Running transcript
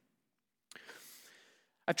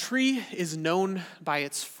A tree is known by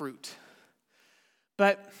its fruit,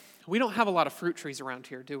 but we don't have a lot of fruit trees around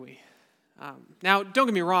here, do we? Now, don't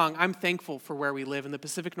get me wrong, I'm thankful for where we live in the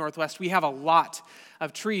Pacific Northwest. We have a lot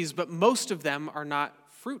of trees, but most of them are not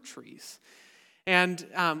fruit trees. And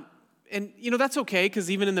that's okay, because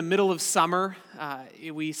even in the middle of summer,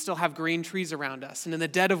 we still have green trees around us. And in the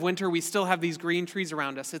dead of winter, we still have these green trees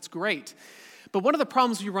around us. It's great. But one of the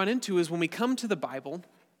problems we run into is when we come to the Bible,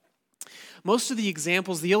 most of the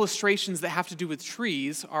examples, the illustrations that have to do with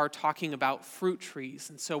trees are talking about fruit trees.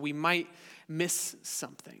 And so we might miss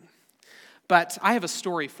something. But I have a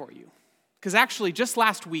story for you. Because actually, just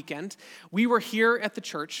last weekend, we were here at the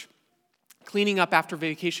church cleaning up after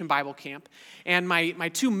Vacation Bible Camp. And my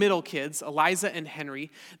two middle kids, Eliza and Henry,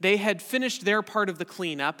 they had finished their part of the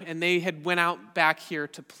cleanup, and they had went out back here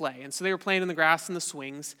to play. And so they were playing in the grass and the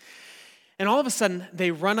swings. And all of a sudden, they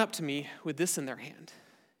run up to me with this in their hand.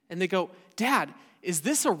 And they go, "Dad, is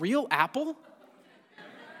this a real apple?"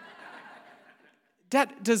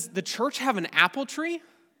 "Dad, does the church have an apple tree?"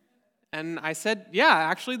 And I said, "Yeah,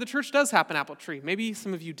 actually the church does have an apple tree. Maybe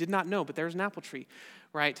some of you did not know, but there's an apple tree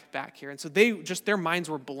right back here." And so their minds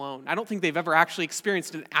were blown. I don't think they've ever actually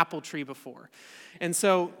experienced an apple tree before. And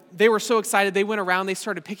so they were so excited. They went around, they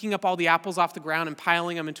started picking up all the apples off the ground and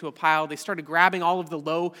piling them into a pile. They started grabbing all of the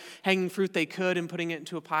low-hanging fruit they could and putting it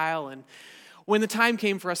into a pile. And when the time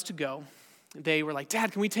came for us to go, they were like,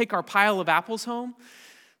 "Dad, can we take our pile of apples home?"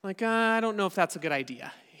 I'm like, I don't know if that's a good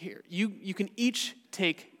idea. Here, you can each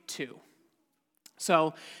take 2.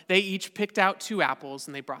 So they each picked out 2 apples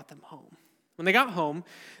and they brought them home. When they got home,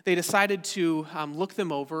 they decided to look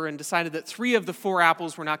them over and decided that 3 of the 4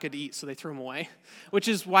 apples were not good to eat, so they threw them away, which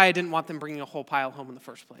is why I didn't want them bringing a whole pile home in the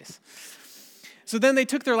first place. So then they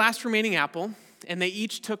took their last remaining apple and they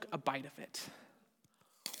each took a bite of it.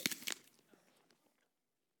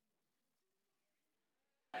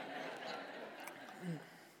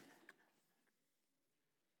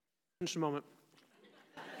 Just a moment.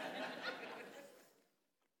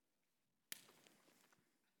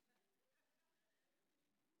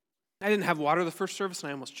 I didn't have water the first service and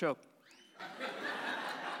I almost choked.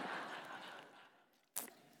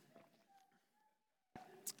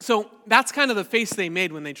 So that's kind of the face they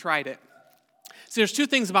made when they tried it. So there's 2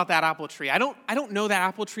 things about that apple tree. I don't know that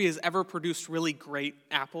apple tree has ever produced really great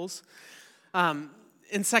apples. And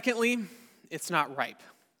secondly, it's not ripe.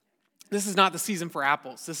 This is not the season for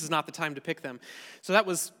apples. This is not the time to pick them. So that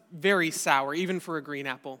was very sour. Even for a green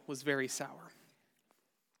apple, was very sour.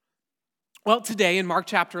 Well, today in Mark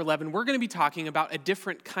chapter 11, we're going to be talking about a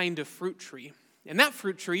different kind of fruit tree. And that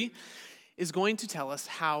fruit tree is going to tell us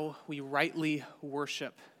how we rightly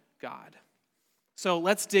worship God. So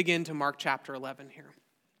let's dig into Mark chapter 11 here.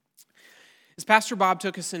 As Pastor Bob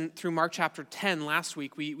took us through Mark chapter 10 last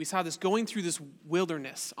week, we saw this going through this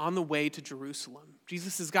wilderness on the way to Jerusalem.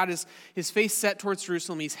 Jesus has got his face set towards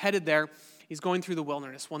Jerusalem. He's headed there. He's going through the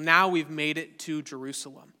wilderness. Well, now we've made it to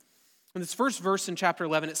Jerusalem. In this first verse in chapter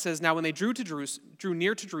 11, it says, "Now when they drew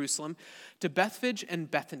near to Jerusalem, to Bethphage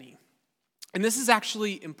and Bethany." And this is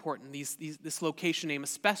actually important, this location name,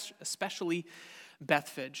 especially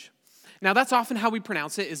Bethphage. Now, that's often how we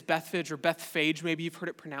pronounce it, is Bethphage or Bethphage. Maybe you've heard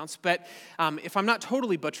it pronounced. But if I'm not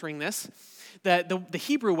totally butchering this, the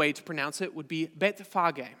Hebrew way to pronounce it would be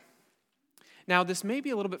Bethphage. Now, this may be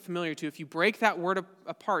a little bit familiar to you. If you break that word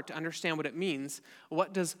apart to understand what it means,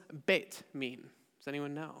 what does Bet mean? Does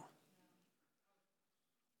anyone know?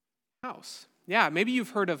 House. Yeah, maybe you've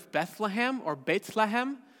heard of Bethlehem or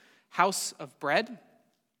Bethlehem, house of bread.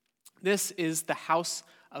 This is the house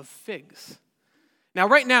of figs. Now,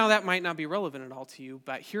 right now, that might not be relevant at all to you,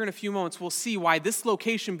 but here in a few moments, we'll see why this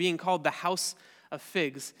location being called the house of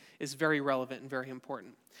figs is very relevant and very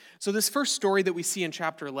important. So this first story that we see in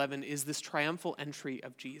chapter 11 is this triumphal entry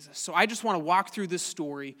of Jesus. So I just want to walk through this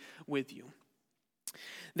story with you.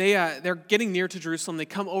 They're getting near to Jerusalem. They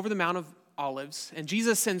come over the Mount of Olives, and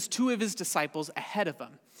Jesus sends 2 of his disciples ahead of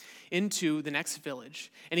them into the next village,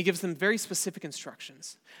 and he gives them very specific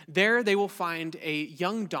instructions. There they will find a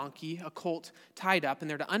young donkey, a colt, tied up, and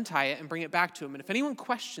they're to untie it and bring it back to him. And if anyone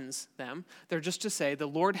questions them, they're just to say, "The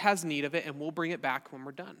Lord has need of it, and we'll bring it back when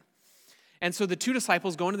we're done." And so the 2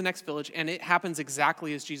 disciples go into the next village, and it happens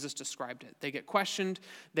exactly as Jesus described it. They get questioned,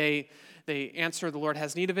 they answer, "The Lord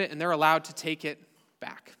has need of it," and they're allowed to take it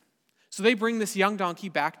back. So they bring this young donkey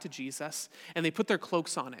back to Jesus, and they put their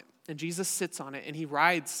cloaks on it. And Jesus sits on it, and he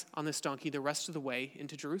rides on this donkey the rest of the way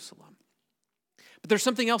into Jerusalem. But there's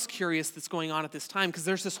something else curious that's going on at this time, because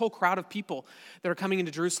there's this whole crowd of people that are coming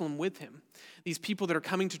into Jerusalem with him. These people that are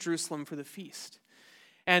coming to Jerusalem for the feast.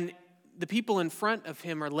 And the people in front of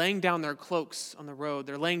him are laying down their cloaks on the road.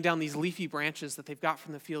 They're laying down these leafy branches that they've got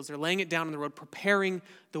from the fields. They're laying it down on the road, preparing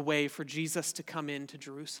the way for Jesus to come into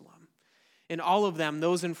Jerusalem. And all of them,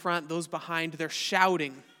 those in front, those behind, they're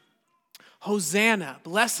shouting, "Hosanna,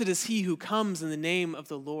 blessed is he who comes in the name of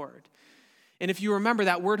the Lord." And if you remember,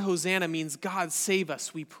 that word Hosanna means God save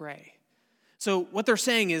us, we pray. So what they're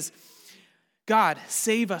saying is, God,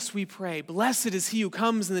 save us, we pray. Blessed is he who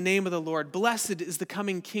comes in the name of the Lord. Blessed is the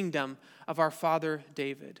coming kingdom of our father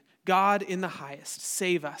David. God in the highest,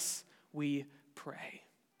 save us, we pray.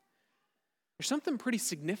 There's something pretty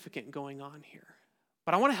significant going on here,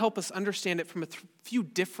 but I want to help us understand it from a few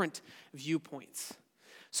different viewpoints.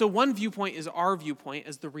 So one viewpoint is our viewpoint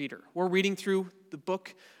as the reader. We're reading through the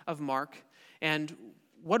book of Mark, and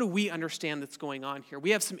what do we understand that's going on here?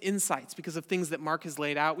 We have some insights because of things that Mark has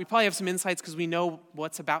laid out. We probably have some insights because we know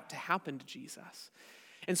what's about to happen to Jesus.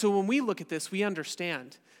 And so when we look at this, we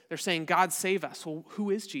understand. They're saying, God save us. Well,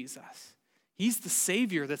 who is Jesus? He's the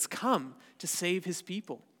Savior that's come to save his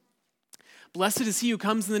people. Blessed is he who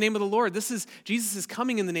comes in the name of the Lord. Jesus is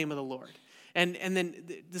coming in the name of the Lord. And then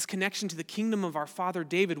this connection to the kingdom of our father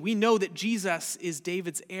David. We know that Jesus is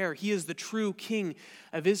David's heir. He is the true king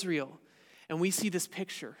of Israel. And we see this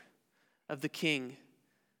picture of the king,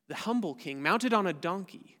 the humble king, mounted on a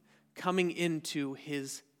donkey, coming into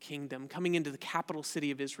his kingdom, coming into the capital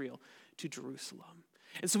city of Israel, to Jerusalem.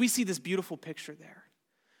 And so we see this beautiful picture there.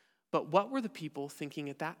 But what were the people thinking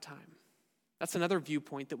at that time? That's another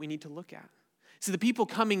viewpoint that we need to look at. See, the people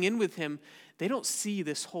coming in with him, they don't see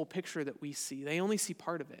this whole picture that we see. They only see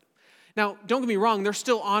part of it. Now, don't get me wrong, they're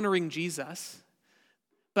still honoring Jesus.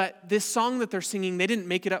 But this song that they're singing, they didn't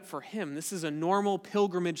make it up for him. This is a normal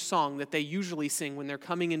pilgrimage song that they usually sing when they're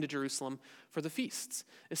coming into Jerusalem for the feasts.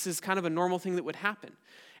 This is kind of a normal thing that would happen.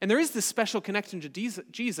 And there is this special connection to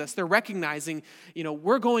Jesus. They're recognizing,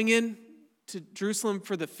 we're going in to Jerusalem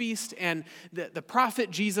for the feast, and the prophet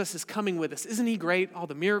Jesus is coming with us. Isn't he great? All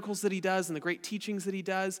the miracles that he does and the great teachings that he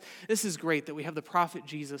does. This is great that we have the prophet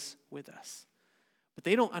Jesus with us. But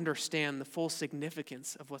they don't understand the full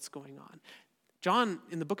significance of what's going on. John,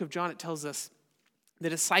 in the book of John, it tells us the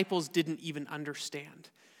disciples didn't even understand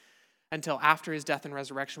until after his death and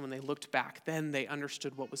resurrection when they looked back. Then they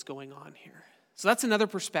understood what was going on here. So that's another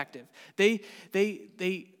perspective. They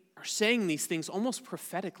are saying these things almost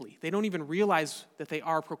prophetically. They don't even realize that they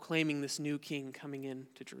are proclaiming this new king coming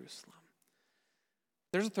into Jerusalem.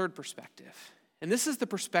 There's a third perspective, and this is the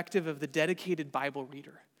perspective of the dedicated Bible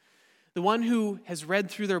reader. The one who has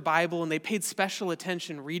read through their Bible and they paid special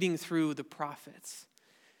attention reading through the prophets.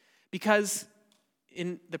 Because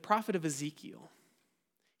in the prophet of Ezekiel,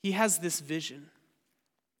 he has this vision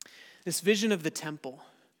of the temple.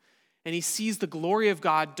 And he sees the glory of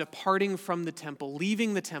God departing from the temple,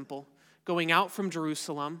 leaving the temple, going out from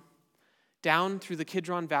Jerusalem, down through the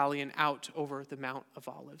Kidron Valley and out over the Mount of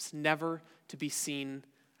Olives, never to be seen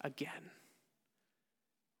again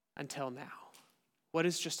until now. What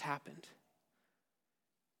has just happened?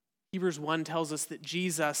 Hebrews 1 tells us that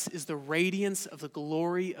Jesus is the radiance of the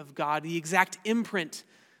glory of God, the exact imprint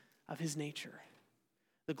of his nature.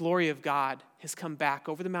 The glory of God has come back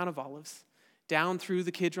over the Mount of Olives, down through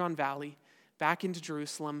the Kidron Valley, back into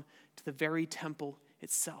Jerusalem, to the very temple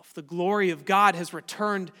itself. The glory of God has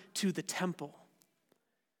returned to the temple.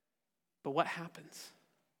 But what happens?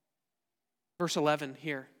 Verse 11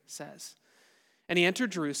 here says, "And he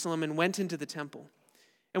entered Jerusalem and went into the temple.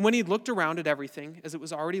 And when he looked around at everything, as it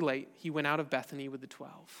was already late, he went out of Bethany with the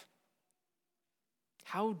 12.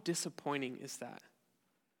 How disappointing is that?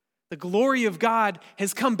 The glory of God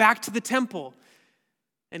has come back to the temple.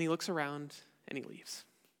 And he looks around and he leaves.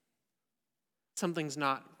 Something's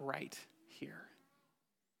not right here.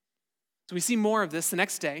 So we see more of this the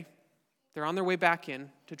next day. They're on their way back in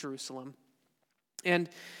to Jerusalem. And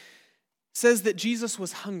it says that Jesus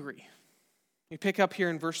was hungry. We pick up here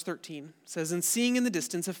in verse 13. It says, "And seeing in the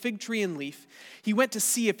distance a fig tree and leaf, he went to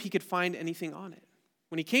see if he could find anything on it.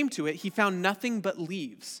 When he came to it, he found nothing but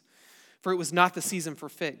leaves, for it was not the season for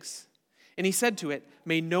figs. And he said to it,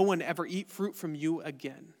 'May no one ever eat fruit from you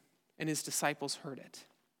again.' And his disciples heard it."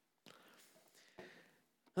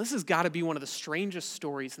 Now, this has got to be one of the strangest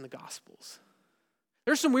stories in the Gospels.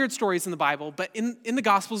 There's some weird stories in the Bible, but in the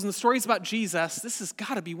Gospels and the stories about Jesus, this has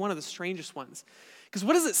got to be one of the strangest ones. Because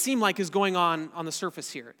what does it seem like is going on the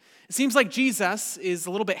surface here? It seems like Jesus is a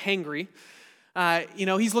little bit hangry.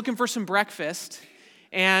 He's looking for some breakfast,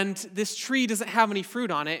 and this tree doesn't have any fruit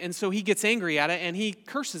on it, and so he gets angry at it, and he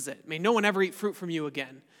curses it. "May no one ever eat fruit from you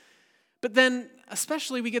again." But then,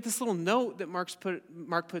 especially, we get this little note that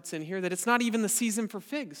Mark puts in here that it's not even the season for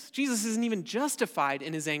figs. Jesus isn't even justified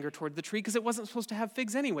in his anger toward the tree because it wasn't supposed to have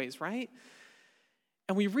figs anyways, right?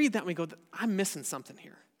 And we read that and we go, I'm missing something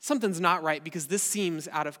here. Something's not right because this seems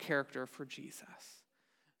out of character for Jesus.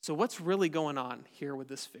 So what's really going on here with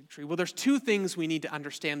this fig tree? Well, there's two things we need to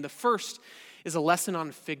understand. The first is a lesson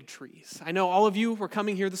on fig trees. I know all of you were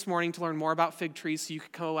coming here this morning to learn more about fig trees so you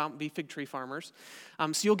could go out and be fig tree farmers.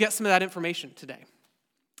 So you'll get some of that information today.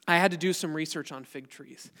 I had to do some research on fig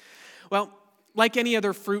trees. Well, like any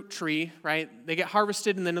other fruit tree, right, they get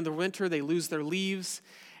harvested and then in the winter they lose their leaves.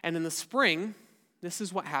 And in the spring, this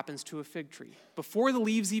is what happens to a fig tree. Before the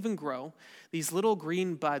leaves even grow, these little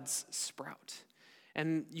green buds sprout.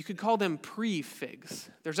 And you could call them pre-figs.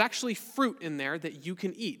 There's actually fruit in there that you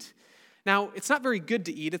can eat. Now, it's not very good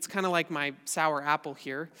to eat. It's kind of like my sour apple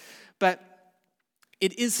here. But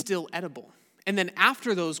it is still edible. And then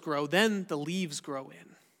after those grow, then the leaves grow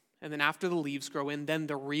in. And then after the leaves grow in, then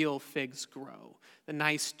the real figs grow. The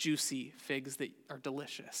nice, juicy figs that are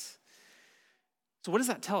delicious. So what does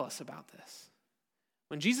that tell us about this?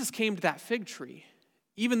 When Jesus came to that fig tree,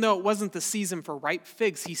 even though it wasn't the season for ripe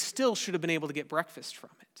figs, he still should have been able to get breakfast from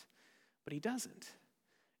it. But he doesn't.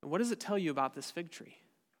 And what does it tell you about this fig tree?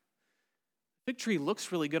 The fig tree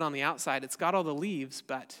looks really good on the outside. It's got all the leaves,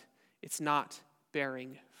 but it's not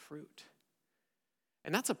bearing fruit.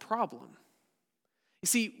 And that's a problem. You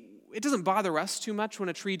see, it doesn't bother us too much when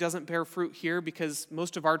a tree doesn't bear fruit here because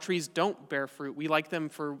most of our trees don't bear fruit. We like them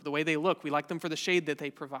for the way they look. We like them for the shade that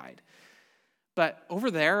they provide. But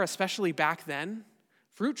over there, especially back then,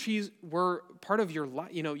 fruit trees were part of your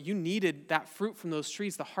life. You needed that fruit from those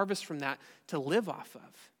trees, the harvest from that, to live off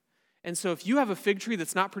of. And so if you have a fig tree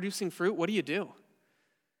that's not producing fruit, what do?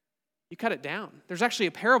 You cut it down. There's actually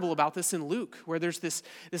a parable about this in Luke where there's this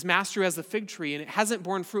master who has the fig tree and it hasn't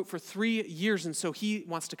borne fruit for 3 years and so he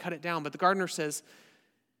wants to cut it down. But the gardener says,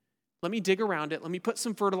 let me dig around it. Let me put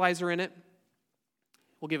some fertilizer in it.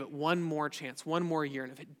 We'll give it one more chance, one more year.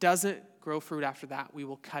 And if it doesn't grow fruit after that, we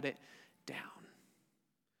will cut it down.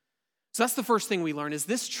 So that's the first thing we learn is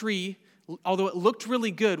this tree, although it looked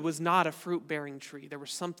really good, was not a fruit-bearing tree. There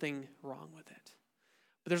was something wrong with it.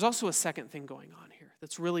 But there's also a second thing going on here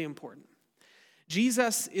that's really important.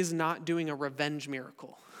 Jesus is not doing a revenge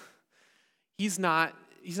miracle. He's not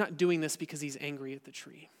doing this because he's angry at the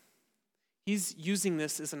tree. He's using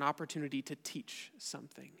this as an opportunity to teach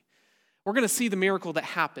something. We're going to see the miracle that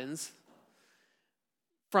happens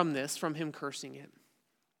from him cursing it.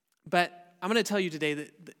 But I'm going to tell you today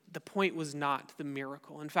that the point was not the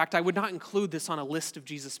miracle. In fact, I would not include this on a list of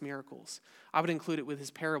Jesus' miracles. I would include it with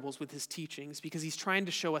his parables, with his teachings, because he's trying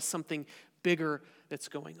to show us something bigger that's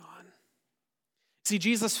going on. See,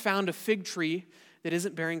 Jesus found a fig tree that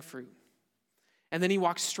isn't bearing fruit, and then he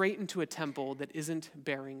walks straight into a temple that isn't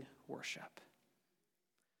bearing worship.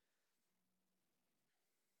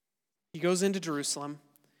 He goes into Jerusalem.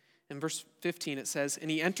 In verse 15 it says, and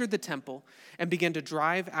he entered the temple and began to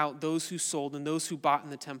drive out those who sold and those who bought in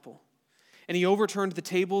the temple. And he overturned the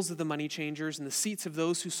tables of the money changers and the seats of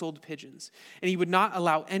those who sold pigeons. And he would not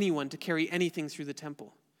allow anyone to carry anything through the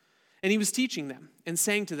temple. And he was teaching them and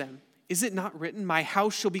saying to them, is it not written, my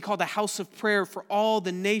house shall be called a house of prayer for all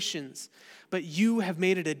the nations, but you have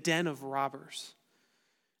made it a den of robbers.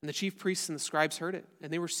 And the chief priests and the scribes heard it,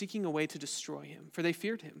 and they were seeking a way to destroy him, for they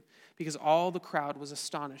feared him, because all the crowd was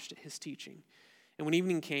astonished at his teaching. And when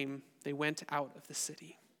evening came, they went out of the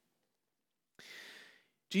city.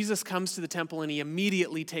 Jesus comes to the temple and he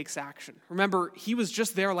immediately takes action. Remember, he was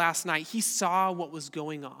just there last night. He saw what was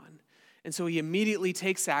going on. And so he immediately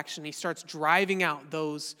takes action. He starts driving out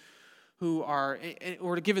those who are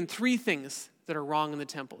given 3 things that are wrong in the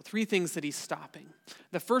temple, 3 things that he's stopping.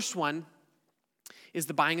 The first one is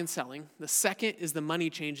the buying and selling. The second is the money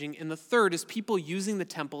changing. And the third is people using the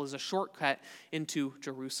temple as a shortcut into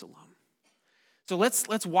Jerusalem. So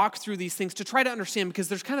let's walk through these things to try to understand, because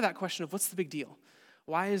there's kind of that question of what's the big deal?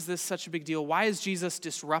 Why is this such a big deal? Why is Jesus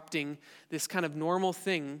disrupting this kind of normal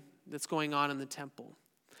thing that's going on in the temple?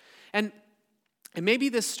 And maybe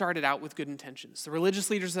this started out with good intentions. The religious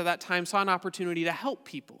leaders of that time saw an opportunity to help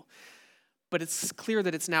people. But it's clear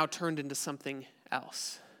that it's now turned into something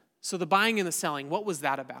else. So the buying and the selling, what was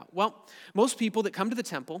that about? Well, most people that come to the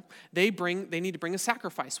temple, they need to bring a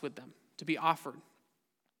sacrifice with them to be offered.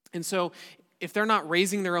 And so if they're not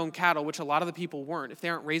raising their own cattle, which a lot of the people weren't, if they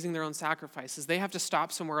aren't raising their own sacrifices, they have to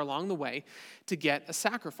stop somewhere along the way to get a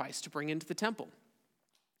sacrifice to bring into the temple.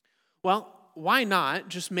 Well, why not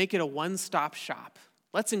just make it a one-stop shop?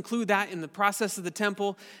 Let's include that in the process of the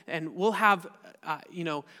temple, and we'll have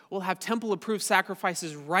temple-approved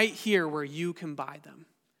sacrifices right here where you can buy them.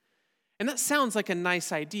 And that sounds like a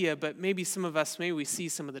nice idea, but maybe some of us, maybe we see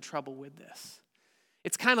some of the trouble with this.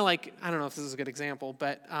 It's kind of like, I don't know if this is a good example,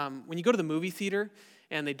 but when you go to the movie theater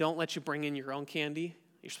and they don't let you bring in your own candy,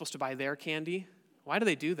 you're supposed to buy their candy. Why do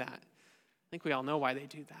they do that? I think we all know why they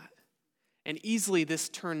do that. And easily this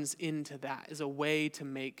turns into that as a way to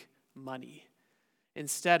make money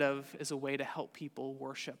instead of as a way to help people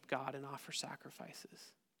worship God and offer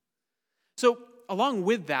sacrifices. So along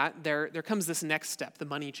with that, there comes this next step, the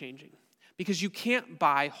money changing. Because you can't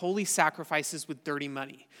buy holy sacrifices with dirty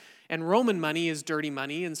money. And Roman money is dirty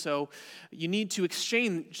money, and so you need to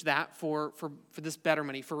exchange that for this better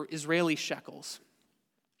money, for Israeli shekels.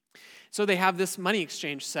 So they have this money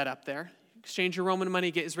exchange set up there. Exchange your Roman money,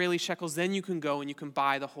 get Israeli shekels, then you can go and you can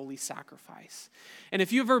buy the holy sacrifice. And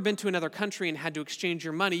if you've ever been to another country and had to exchange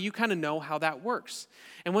your money, you kind of know how that works.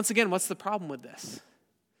 And once again, what's the problem with this?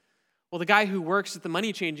 Well, the guy who works at the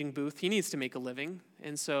money changing booth, he needs to make a living,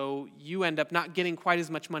 and so you end up not getting quite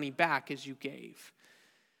as much money back as you gave.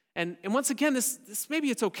 And once again, this maybe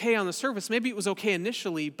it's okay on the surface, maybe it was okay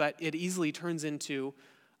initially, but it easily turns into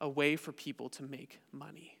a way for people to make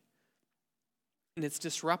money. And it's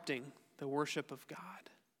disrupting the worship of God.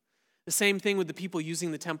 The same thing with the people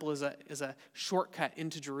using the temple as a shortcut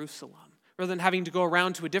into Jerusalem. Rather than having to go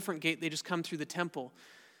around to a different gate, they just come through the temple.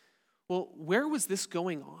 Well, where was this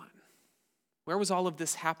going on? Where was all of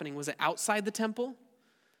this happening? Was it outside the temple?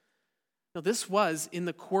 No, this was in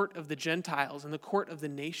the court of the Gentiles, in the court of the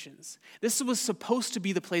nations. This was supposed to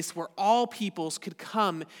be the place where all peoples could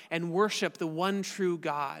come and worship the one true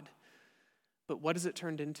God. But what has it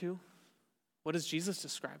turned into? What does Jesus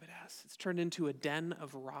describe it as? It's turned into a den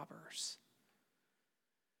of robbers.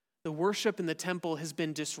 The worship in the temple has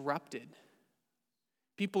been disrupted.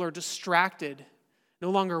 People are distracted,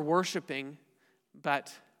 no longer worshiping,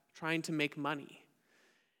 but trying to make money.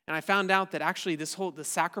 And I found out that actually the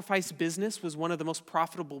sacrifice business was one of the most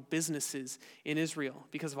profitable businesses in Israel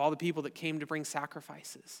because of all the people that came to bring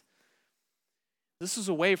sacrifices. This was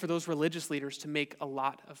a way for those religious leaders to make a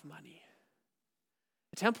lot of money.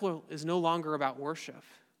 The temple is no longer about worship.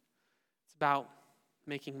 It's about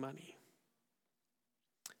making money.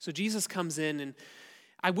 So Jesus comes in, and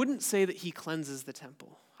I wouldn't say that he cleanses the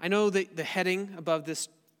temple. I know that the heading above this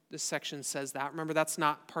section says that. Remember, that's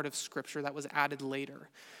not part of Scripture. That was added later.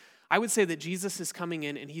 I would say that Jesus is coming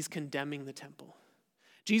in and he's condemning the temple.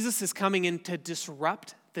 Jesus is coming in to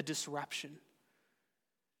disrupt the disruption,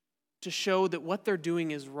 to show that what they're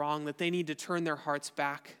doing is wrong, that they need to turn their hearts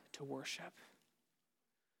back to worship.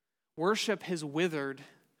 Worship has withered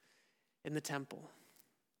in the temple.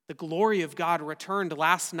 The glory of God returned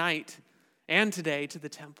last night and today to the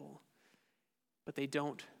temple, but they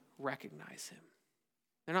don't recognize him.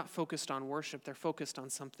 They're not focused on worship, they're focused on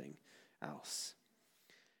something else.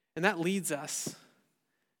 And that leads us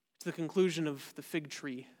to the conclusion of the fig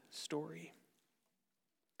tree story.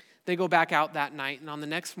 They go back out that night, and on the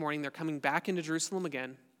next morning, they're coming back into Jerusalem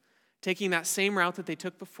again, taking that same route that they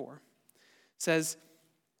took before. It says,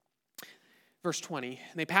 verse 20,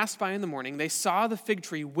 and they passed by in the morning. They saw the fig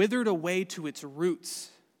tree withered away to its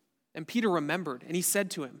roots. And Peter remembered, and he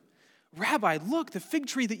said to him, Rabbi, look, the fig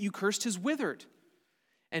tree that you cursed has withered.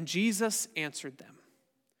 And Jesus answered them,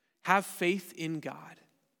 have faith in God.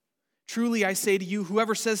 Truly, I say to you,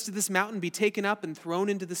 whoever says to this mountain, be taken up and thrown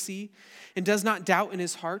into the sea, and does not doubt in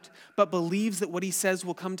his heart, but believes that what he says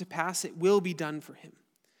will come to pass, it will be done for him.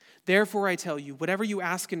 Therefore, I tell you, whatever you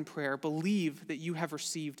ask in prayer, believe that you have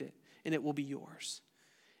received it, and it will be yours.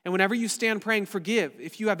 And whenever you stand praying, forgive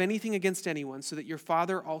if you have anything against anyone, so that your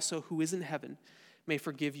Father also who is in heaven may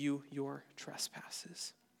forgive you your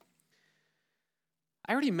trespasses.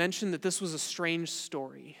 I already mentioned that this was a strange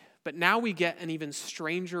story, but now we get an even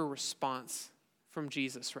stranger response from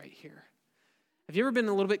Jesus right here. Have you ever been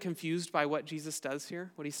a little bit confused by what Jesus does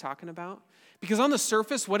here, what he's talking about? Because on the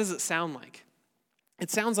surface, what does it sound like? It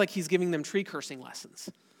sounds like he's giving them tree cursing lessons.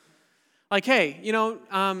 Like, hey,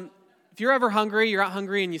 if you're ever hungry, you're out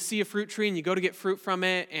hungry and you see a fruit tree and you go to get fruit from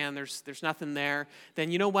it and there's nothing there,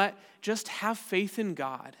 then you know what? Just have faith in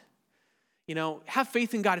God. Have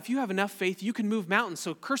faith in God. If you have enough faith, you can move mountains.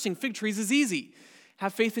 So cursing fig trees is easy.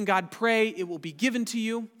 Have faith in God, pray, it will be given to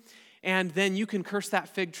you, and then you can curse that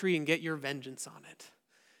fig tree and get your vengeance on it.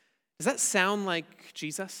 Does that sound like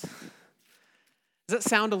Jesus? Does that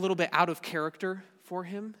sound a little bit out of character for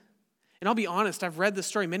him? And I'll be honest, I've read this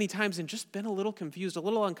story many times and just been a little confused, a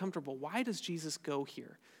little uncomfortable. Why does Jesus go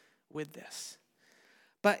here with this?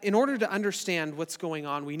 But in order to understand what's going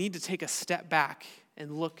on, we need to take a step back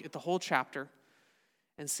and look at the whole chapter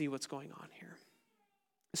and see what's going on here.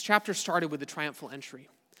 This chapter started with the triumphal entry.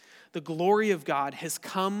 The glory of God has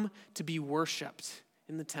come to be worshipped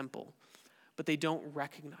in the temple. but they don't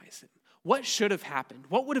recognize him. What should have happened?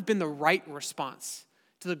 What would have been the right response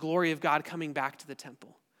to the glory of God coming back to the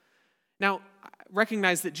temple? Now,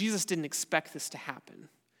 recognize that Jesus didn't expect this to happen.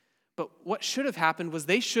 But what should have happened was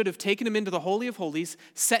they should have taken him into the Holy of Holies,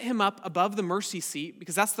 set him up above the mercy seat,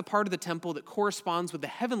 because that's the part of the temple that corresponds with the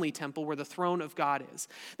heavenly temple where the throne of God is.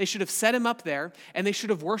 They should have set him up there, and they should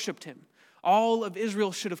have worshiped him. All of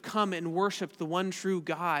Israel should have come and worshiped the one true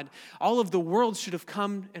God. All of the world should have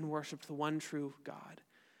come and worshiped the one true God.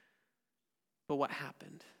 But what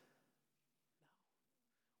happened?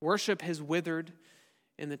 Worship has withered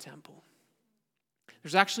in the temple.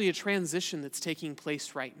 There's actually a transition that's taking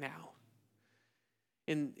place right now.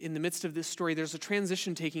 In the midst of this story, there's a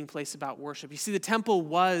transition taking place about worship. You see, the temple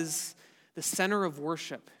was the center of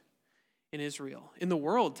worship in Israel. In the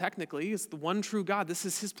world, technically, it's the one true God. This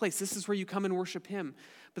is his place. This is where you come and worship him.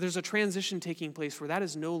 But there's a transition taking place where that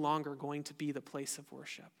is no longer going to be the place of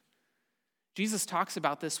worship. Jesus talks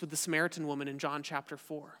about this with the Samaritan woman in John chapter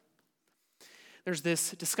 4. There's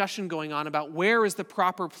this discussion going on about where is the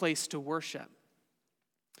proper place to worship.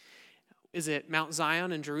 Is it Mount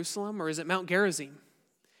Zion in Jerusalem, or is it Mount Gerizim?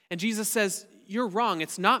 And Jesus says, you're wrong.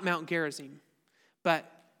 It's not Mount Gerizim. But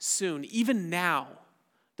soon, even now,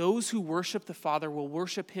 those who worship the Father will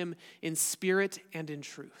worship him in spirit and in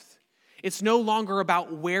truth. It's no longer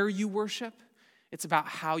about where you worship. It's about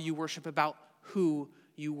how you worship, about who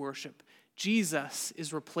you worship. Jesus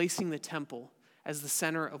is replacing the temple as the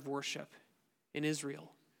center of worship in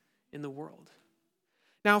Israel, in the world.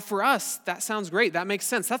 Now, for us, that sounds great. That makes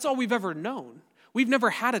sense. That's all we've ever known. We've never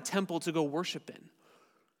had a temple to go worship in.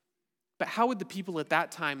 But how would the people at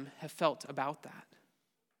that time have felt about that?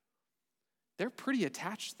 They're pretty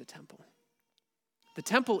attached to the temple. The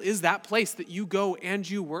temple is that place that you go and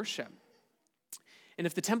you worship. And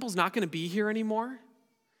if the temple's not going to be here anymore,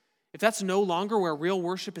 if that's no longer where real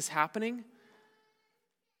worship is happening,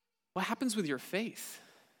 what happens with your faith?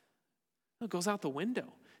 It goes out the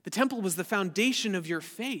window. The temple was the foundation of your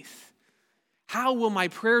faith. How will my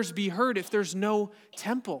prayers be heard if there's no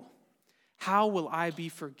temple? How will I be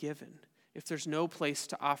forgiven if there's no place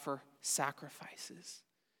to offer sacrifices?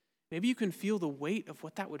 Maybe you can feel the weight of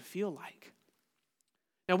what that would feel like.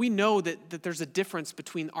 Now, we know that there's a difference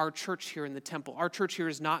between our church here and the temple. Our church here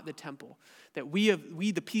is not the temple. That we,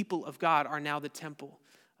 the people of God, are now the temple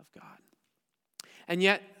of God. And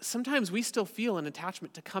yet, sometimes we still feel an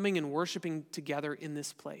attachment to coming and worshiping together in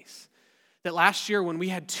this place. That last year, when we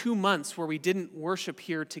had 2 months where we didn't worship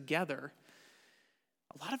here together,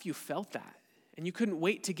 a lot of you felt that. And you couldn't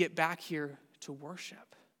wait to get back here to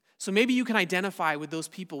worship. So maybe you can identify with those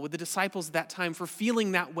people, with the disciples at that time, for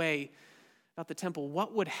feeling that way about the temple.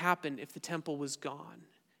 What would happen if the temple was gone?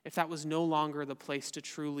 If that was no longer the place to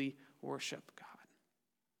truly worship God?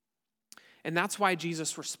 And that's why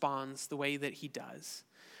Jesus responds the way that he does.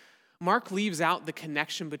 Mark leaves out the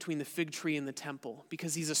connection between the fig tree and the temple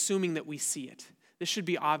because he's assuming that we see it. This should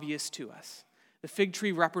be obvious to us. The fig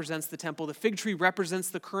tree represents the temple. The fig tree represents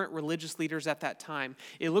the current religious leaders at that time.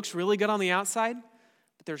 It looks really good on the outside,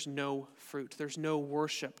 but there's no fruit. There's no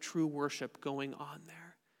worship, true worship going on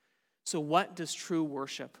there. So what does true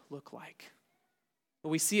worship look like? Well,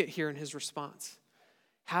 we see it here in his response.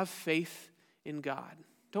 Have faith in God.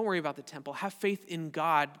 Don't worry about the temple. Have faith in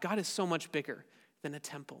God. God is so much bigger than a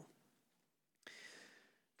temple.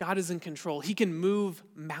 God is in control. He can move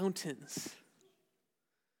mountains.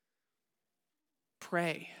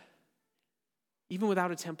 Pray. Even without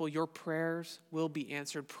a temple, your prayers will be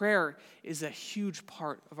answered. Prayer is a huge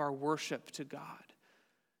part of our worship to God.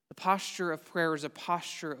 The posture of prayer is a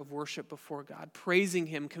posture of worship before God, praising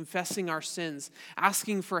him, confessing our sins,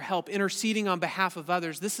 asking for help, interceding on behalf of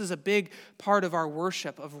others. This is a big part of our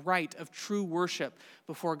worship, of true worship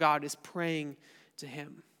before God, is praying to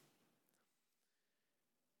him.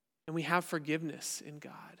 And we have forgiveness in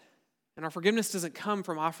God. And our forgiveness doesn't come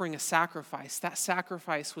from offering a sacrifice. That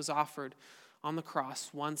sacrifice was offered on the cross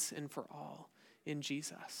once and for all in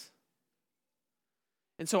Jesus.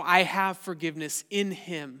 And so I have forgiveness in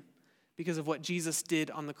him because of what Jesus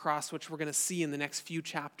did on the cross, which we're going to see in the next few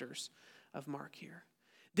chapters of Mark here.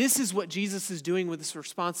 This is what Jesus is doing with this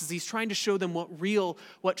response, is he's trying to show them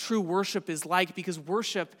what true worship is like, because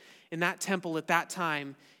worship in that temple at that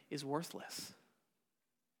time is worthless.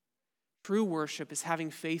 True worship is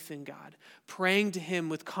having faith in God, praying to him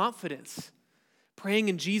with confidence, praying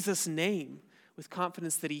in Jesus' name with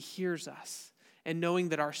confidence that he hears us, and knowing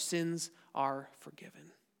that our sins are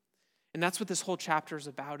forgiven. And that's what this whole chapter is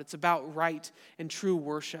about. It's about right and true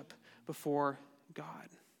worship before God.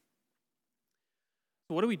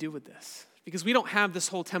 So what do we do with this? because we don't have this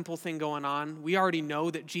whole temple thing going on. We already know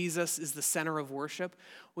that Jesus is the center of worship.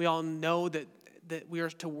 We all know that we are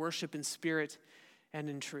to worship in spirit and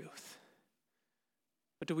in truth.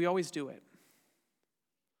 But do we always do it?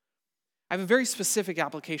 I have a very specific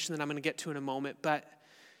application that I'm going to get to in a moment, but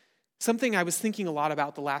something I was thinking a lot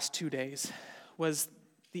about the last 2 days was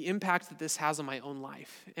the impact that this has on my own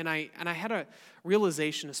life. And I had a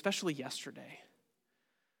realization, especially yesterday,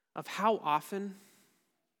 of how often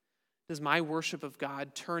does my worship of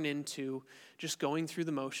God turn into just going through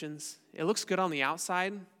the motions. It looks good on the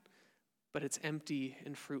outside, but it's empty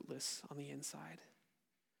and fruitless on the inside.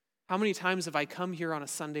 How many times have I come here on a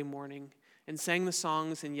Sunday morning and sang the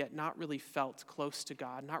songs and yet not really felt close to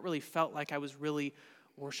God, not really felt like I was really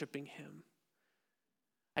worshiping him?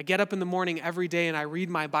 I get up in the morning every day and I read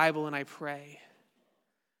my Bible and I pray.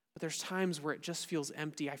 But there's times where it just feels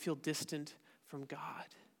empty. I feel distant from God.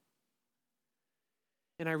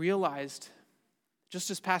 And I realized, just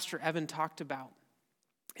as Pastor Evan talked about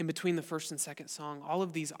in between the first and second song, all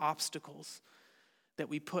of these obstacles that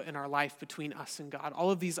we put in our life between us and God,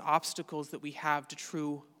 all of these obstacles that we have to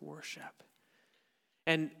true worship.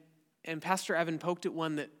 And Pastor Evan poked at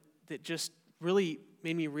one that just really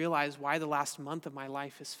made me realize why the last month of my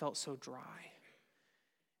life has felt so dry.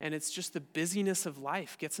 And it's just the busyness of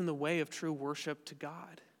life gets in the way of true worship to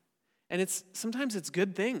God. And sometimes it's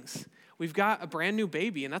good things. We've got a brand new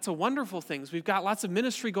baby, and that's a wonderful thing. We've got lots of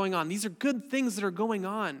ministry going on. These are good things that are going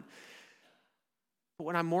on. But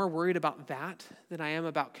when I'm more worried about that than I am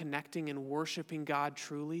about connecting and worshiping God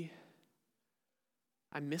truly,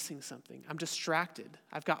 I'm missing something. I'm distracted.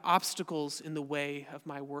 I've got obstacles in the way of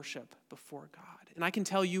my worship before God. And I can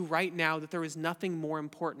tell you right now that there is nothing more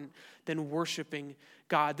important than worshiping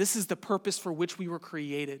God. This is the purpose for which we were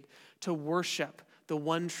created, to worship the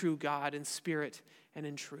one true God in spirit and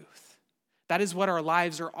in truth. That is what our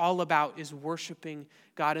lives are all about, is worshiping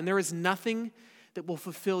God. And there is nothing that will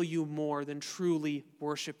fulfill you more than truly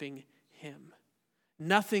worshiping him.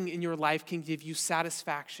 Nothing in your life can give you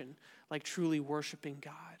satisfaction like truly worshiping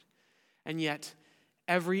God. And yet,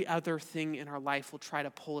 every other thing in our life will try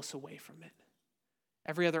to pull us away from it.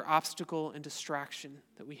 Every other obstacle and distraction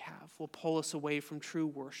that we have will pull us away from true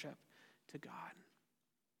worship to God.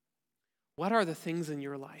 What are the things in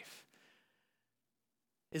your life,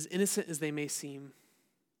 as innocent as they may seem,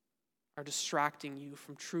 are distracting you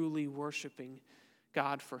from truly worshiping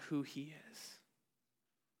God for who he is?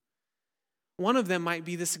 One of them might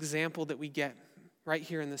be this example that we get right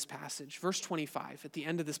here in this passage. Verse 25, at the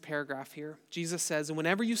end of this paragraph here, Jesus says, "And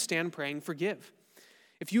whenever you stand praying, forgive,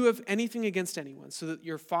 if you have anything against anyone, so that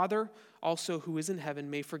your Father also who is in heaven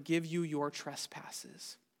may forgive you your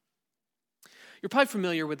trespasses." You're probably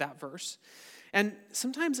familiar with that verse. And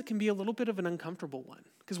sometimes it can be a little bit of an uncomfortable one.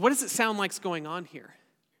 Because what does it sound like's going on here?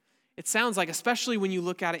 It sounds like, especially when you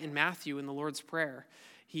look at it in Matthew in the Lord's Prayer,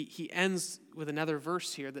 he ends with another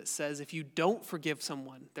verse here that says, if you don't forgive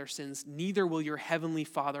someone their sins, neither will your heavenly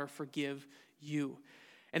Father forgive you.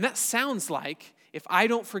 And that sounds like, if I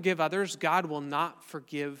don't forgive others, God will not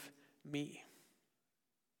forgive me.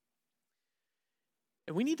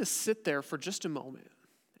 And we need to sit there for just a moment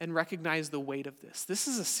and recognize the weight of this. This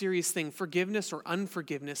is a serious thing. Forgiveness or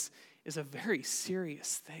unforgiveness is a very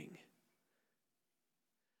serious thing,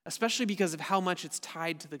 especially because of how much it's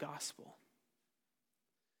tied to the gospel.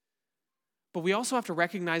 But we also have to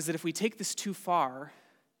recognize that if we take this too far,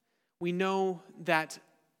 we know that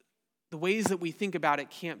the ways that we think about it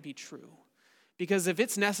can't be true. Because if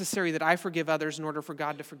it's necessary that I forgive others in order for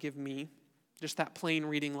God to forgive me, just that plain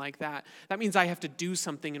reading like that, that means I have to do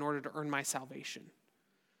something in order to earn my salvation.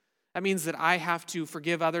 That means that I have to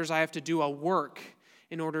forgive others, I have to do a work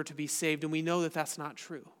in order to be saved, and we know that that's not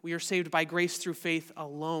true. We are saved by grace through faith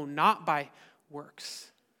alone, not by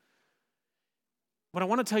works. What I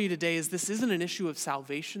want to tell you today is this isn't an issue of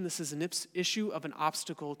salvation, this is an issue of an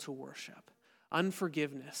obstacle to worship.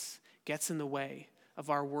 Unforgiveness gets in the way of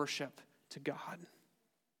our worship to God.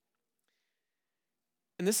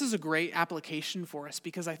 And this is a great application for us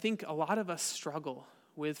because I think a lot of us struggle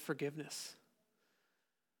with forgiveness.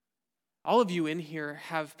 All of you in here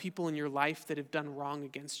have people in your life that have done wrong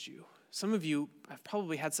against you. Some of you have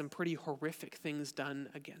probably had some pretty horrific things done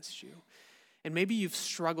against you. And maybe you've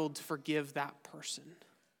struggled to forgive that person.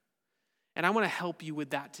 And I want to help you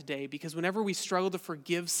with that today because whenever we struggle to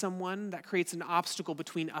forgive someone, that creates an obstacle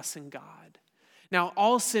between us and God. Now,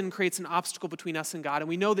 all sin creates an obstacle between us and God, and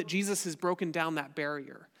we know that Jesus has broken down that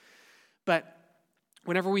barrier. But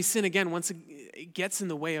whenever we sin again, once it gets in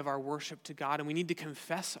the way of our worship to God, and we need to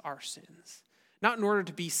confess our sins, not in order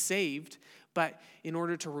to be saved, but in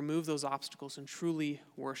order to remove those obstacles and truly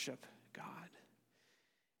worship God.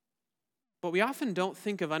 But we often don't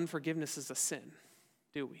think of unforgiveness as a sin,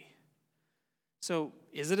 do we? So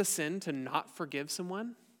is it a sin to not forgive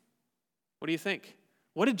someone? What do you think?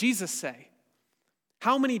 What did Jesus say?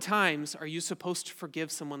 How many times are you supposed to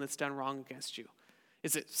forgive someone that's done wrong against you?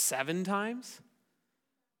 Is it 7 times?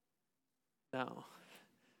 No.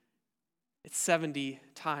 It's 70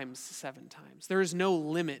 times 7 times. There is no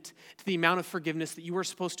limit to the amount of forgiveness that you are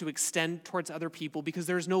supposed to extend towards other people, because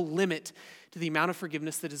there is no limit to the amount of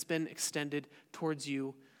forgiveness that has been extended towards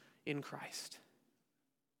you in Christ.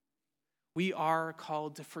 We are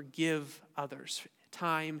called to forgive others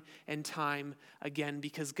time and time again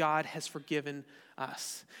because God has forgiven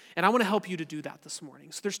us. And I want to help you to do that this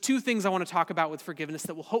morning. So there's 2 things I want to talk about with forgiveness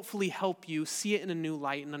that will hopefully help you see it in a new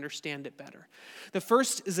light and understand it better. The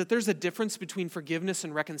first is that there's a difference between forgiveness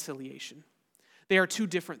and reconciliation. They are 2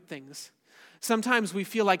 different things. Sometimes we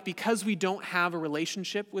feel like because we don't have a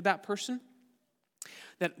relationship with that person,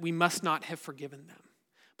 that we must not have forgiven them.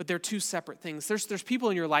 But they're 2 separate things. There's people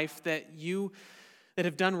in your life that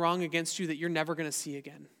have done wrong against you that you're never going to see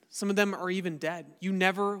again. Some of them are even dead. You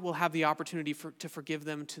never will have the opportunity to forgive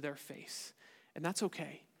them to their face. And that's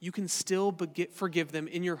okay. You can still forgive them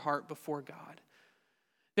in your heart before God.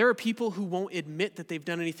 There are people who won't admit that they've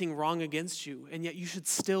done anything wrong against you, and yet you should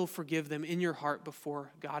still forgive them in your heart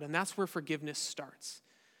before God. And that's where forgiveness starts.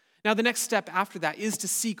 Now, the next step after that is to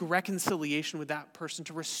seek reconciliation with that person,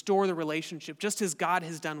 to restore the relationship, just as God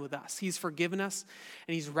has done with us. He's forgiven us,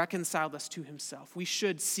 and he's reconciled us to himself. We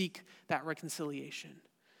should seek that reconciliation.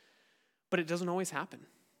 But it doesn't always happen.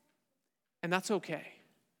 And that's okay.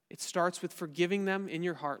 It starts with forgiving them in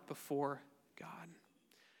your heart before God.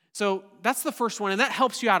 So that's the first one, and that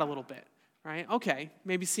helps you out a little bit, right? Okay,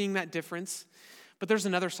 maybe seeing that difference, but there's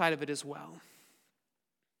another side of it as well.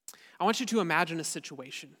 I want you to imagine a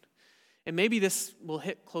situation. And maybe this will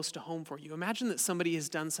hit close to home for you. Imagine that somebody has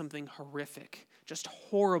done something horrific, just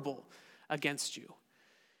horrible against you.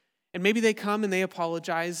 And maybe they come and they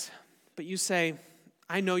apologize, but you say,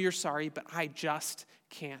 I know you're sorry, but I just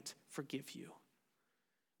can't forgive you.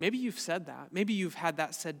 Maybe you've said that. Maybe you've had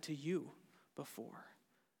that said to you before.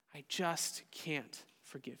 I just can't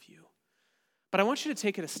forgive you. But I want you to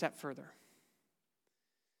take it a step further.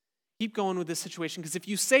 Keep going with this situation, because if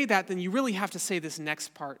you say that, then you really have to say this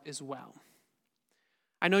next part as well.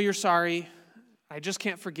 I know you're sorry. I just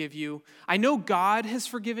can't forgive you. I know God has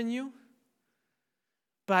forgiven you,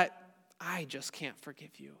 but I just can't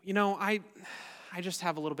forgive you. You know, I just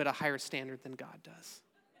have a little bit of higher standard than God does.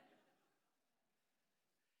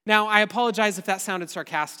 Now, I apologize if that sounded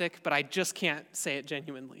sarcastic, but I just can't say it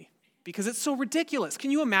genuinely because it's so ridiculous. Can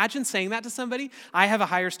you imagine saying that to somebody? I have a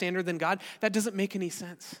higher standard than God? That doesn't make any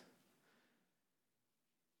sense.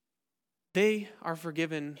 They are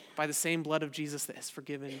forgiven by the same blood of Jesus that has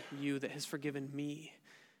forgiven you, that has forgiven me.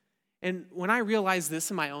 And when I realized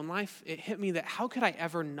this in my own life, it hit me that how could I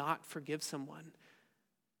ever not forgive someone?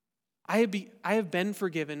 I have been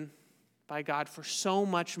forgiven by God for so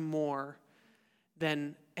much more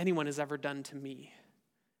than anyone has ever done to me.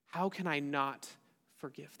 How can I not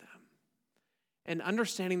forgive them? And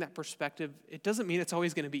understanding that perspective, it doesn't mean it's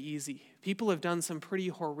always going to be easy. People have done some pretty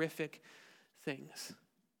horrific things.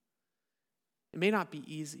 It may not be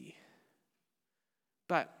easy,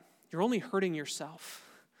 but you're only hurting yourself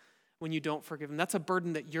when you don't forgive them. That's a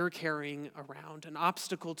burden that you're carrying around, an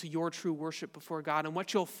obstacle to your true worship before God. And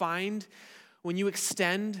what you'll find when you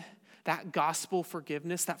extend that gospel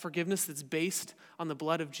forgiveness, that forgiveness that's based on the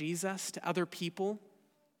blood of Jesus to other people,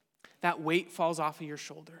 that weight falls off of your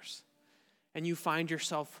shoulders. And you find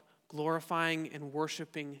yourself glorifying and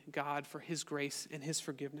worshiping God for his grace and his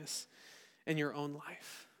forgiveness in your own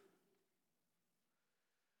life.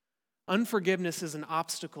 Unforgiveness is an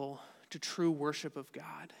obstacle to true worship of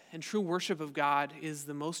God. And true worship of God is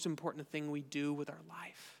the most important thing we do with our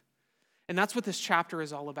life. And that's what this chapter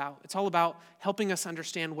is all about. It's all about helping us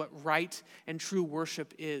understand what right and true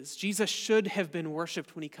worship is. Jesus should have been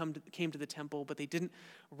worshiped when he came to the temple, but they didn't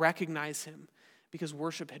recognize him because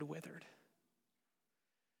worship had withered.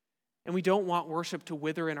 And we don't want worship to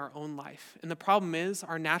wither in our own life. And the problem is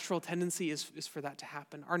our natural tendency is for that to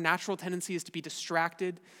happen. Our natural tendency is to be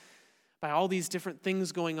distracted by all these different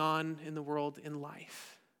things going on in the world, in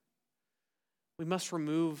life. We must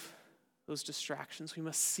remove those distractions. We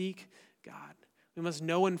must seek God. We must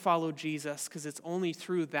know and follow Jesus, because it's only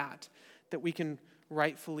through that we can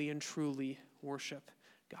rightfully and truly worship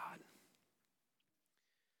God.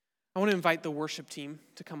 I want to invite the worship team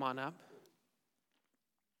to come on up.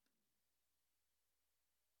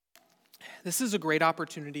 This is a great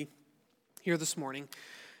opportunity here this morning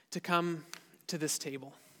to come to this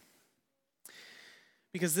table.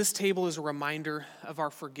 Because this table is a reminder of our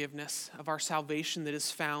forgiveness, of our salvation that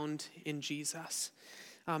is found in Jesus.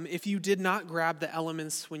 If you did not grab the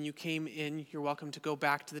elements when you came in, you're welcome to go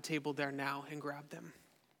back to the table there now and grab them.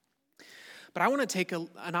 But I want to take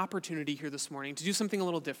an opportunity here this morning to do something a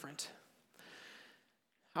little different.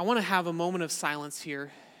 I want to have a moment of silence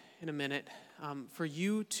here in a minute for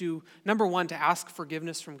you to, number one, to ask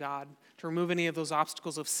forgiveness from God, to remove any of those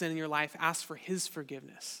obstacles of sin in your life, ask for his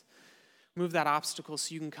forgiveness. Remove that obstacle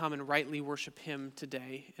so you can come and rightly worship him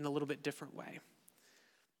today in a little bit different way.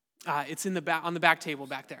 It's in the back, on the back table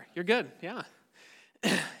back there. You're good, yeah.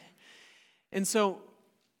 And so,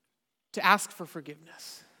 to ask for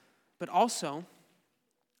forgiveness. But also,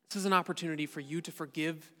 this is an opportunity for you to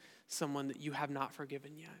forgive someone that you have not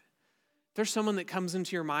forgiven yet. If there's someone that comes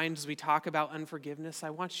into your mind as we talk about unforgiveness,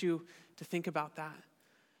 I want you to think about that.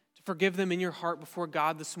 To forgive them in your heart before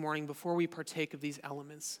God this morning, before we partake of these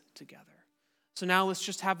elements together. So now let's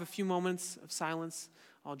just have a few moments of silence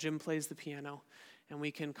while Jim plays the piano, and we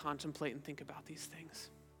can contemplate and think about these things.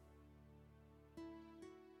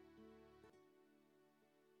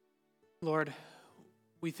 Lord,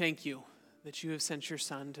 we thank you that you have sent your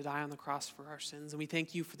Son to die on the cross for our sins, and we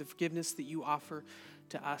thank you for the forgiveness that you offer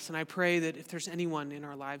to us. And I pray that if there's anyone in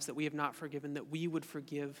our lives that we have not forgiven, that we would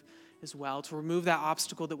forgive as well, to remove that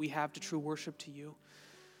obstacle that we have to true worship to you.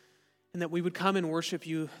 And that we would come and worship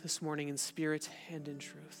you this morning in spirit and in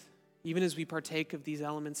truth. Even as we partake of these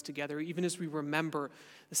elements together, even as we remember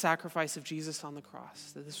the sacrifice of Jesus on the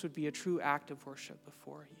cross, that this would be a true act of worship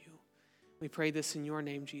before you. We pray this in your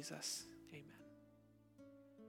name, Jesus.